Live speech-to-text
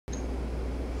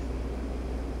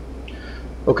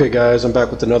Okay guys, I'm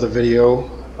back with another video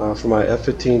for my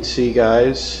F-15C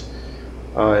guys,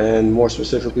 and more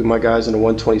specifically my guys in the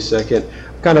 122nd.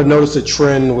 I've kind of noticed a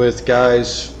trend with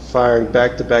guys firing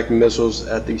back-to-back missiles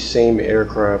at the same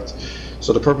aircraft.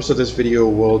 So the purpose of this video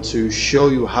will to show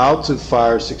you how to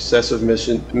fire successive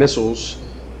missiles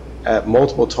at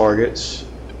multiple targets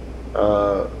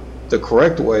the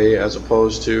correct way, as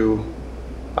opposed to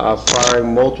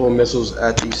firing multiple missiles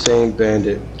at the same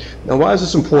bandit. Now, why is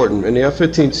this important? In the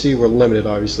F-15C, we're limited.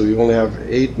 Obviously, we only have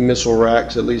 8 missile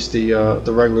racks, at least the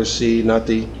regular C, not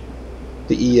the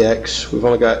EX. We've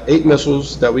only got 8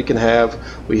 missiles that we can have.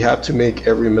 We have to make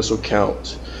every missile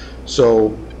count.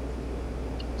 So,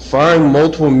 firing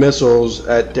multiple missiles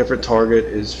at different target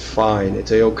is fine.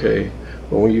 It's a-okay.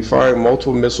 But when you're firing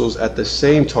multiple missiles at the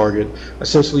same target,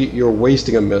 essentially you're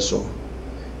wasting a missile,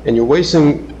 and you're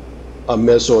wasting a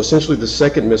missile, essentially the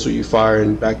second missile you fire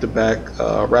in back-to-back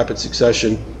rapid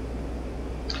succession.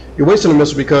 You're wasting a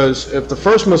missile because if the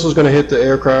first missile is going to hit the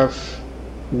aircraft,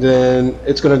 then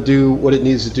it's going to do what it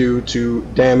needs to do to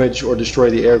damage or destroy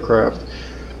the aircraft.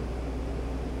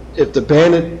 If the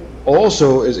bandit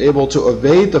also is able to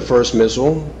evade the first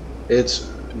missile,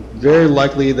 it's very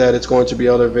likely that it's going to be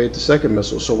able to evade the second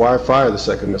missile. So why fire the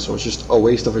second missile? It's just a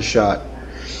waste of a shot.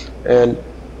 And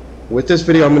with this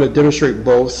video, I'm going to demonstrate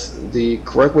both the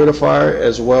correct way to fire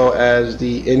as well as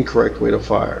the incorrect way to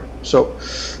fire. So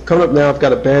coming up now, I've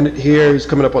got a bandit here. He's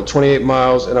coming up on 28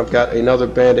 miles, and I've got another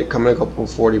bandit coming up on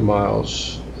 40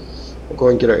 miles. We'll go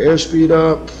ahead and get our airspeed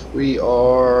up. We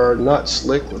are not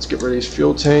slick. Let's get rid of these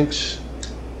fuel tanks.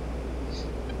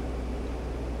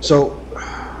 So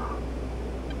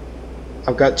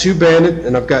I've got 2 bandit,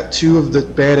 and I've got 2 of the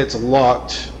bandits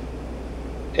locked.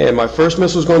 And my first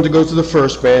missile is going to go to the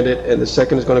first bandit, and the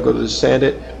second is going to go to the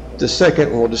second,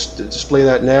 and we'll just display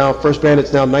that now. First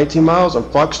bandit's now 19 miles. I'm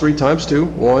Fox 3 times 2.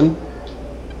 1,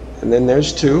 and then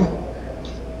there's 2.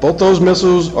 Both those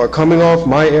missiles are coming off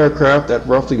my aircraft at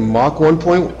roughly Mach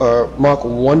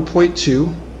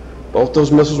 1.2. Both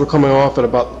those missiles were coming off at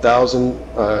about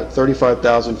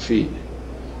 35,000 feet.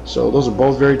 So those are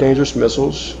both very dangerous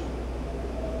missiles.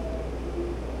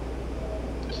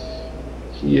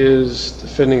 He is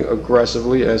defending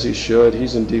aggressively, as he should.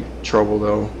 He's in deep trouble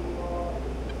though.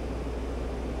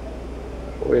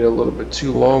 Waited a little bit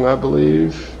too long, I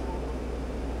believe.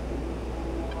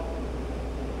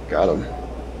 Got him.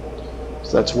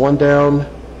 So that's 1 down,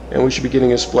 and we should be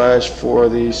getting a splash for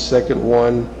the second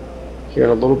one here in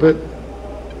a little bit.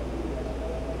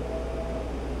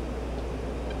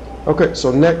 Okay,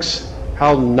 so next,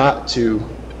 how not to.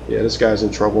 Yeah, this guy's in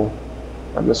trouble.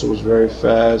 That missile was very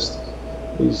fast.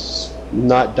 He's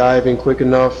not diving quick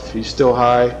enough. He's still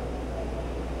high.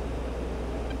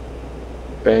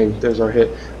 Bang, there's our hit.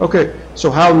 Okay,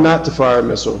 so how not to fire a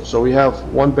missile. So we have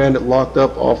 1 bandit locked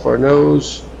up off our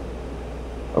nose.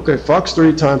 Okay, Fox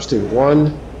 3 times 2.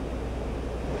 1,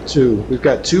 2. We've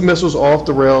got 2 missiles off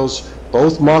the rails,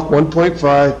 both Mach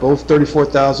 1.5, both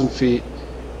 34,000 feet.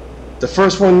 The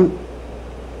first one,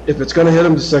 if it's going to hit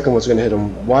him, the second one's going to hit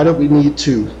him. Why do we need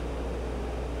 2?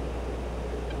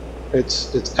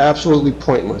 It's absolutely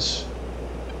pointless.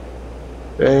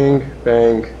 Bang,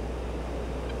 bang.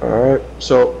 Alright,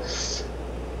 so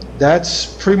that's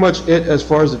pretty much it as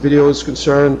far as the video is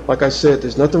concerned. Like I said,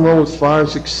 there's nothing wrong with firing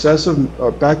successive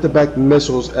or back-to-back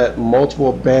missiles at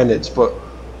multiple bandits, but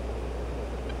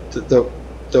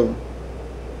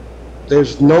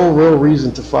there's no real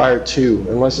reason to fire 2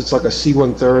 unless it's like a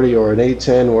C-130 or an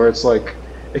A-10 where it's like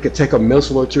it could take a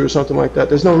missile or 2 or something like that.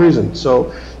 There's no reason.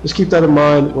 So just keep that in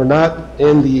mind. We're not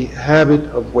in the habit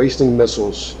of wasting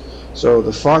missiles. So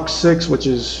the Fox 6, which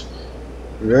is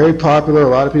very popular, a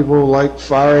lot of people like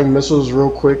firing missiles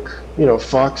real quick, you know,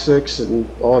 Fox 6 and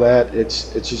all that,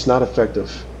 it's just not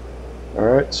effective.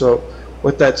 Alright, so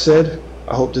with that said,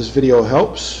 I hope this video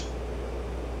helps.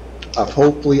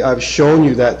 Hopefully I've shown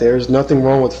you that there's nothing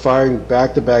wrong with firing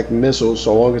back-to-back missiles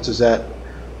so long as it's at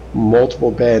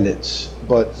multiple bandits.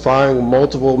 But firing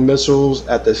multiple missiles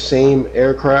at the same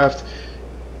aircraft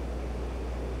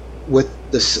within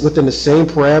the same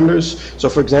parameters. So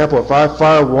for example, if I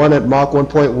fire 1 at Mach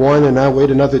 1.1 and I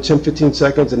wait another 10-15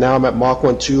 seconds and now I'm at Mach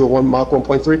 1.2 or Mach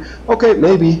 1.3, okay,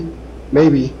 maybe,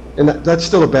 and that's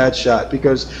still a bad shot,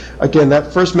 because again,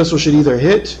 that first missile should either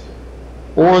hit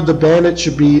or the bandit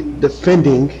should be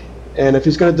defending, and if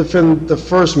he's going to defend the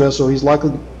first missile, he's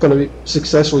likely going to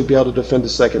successfully be able to defend the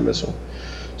second missile.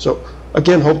 So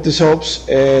again, hope this helps,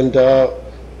 and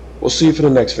we'll see you for the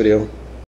next video.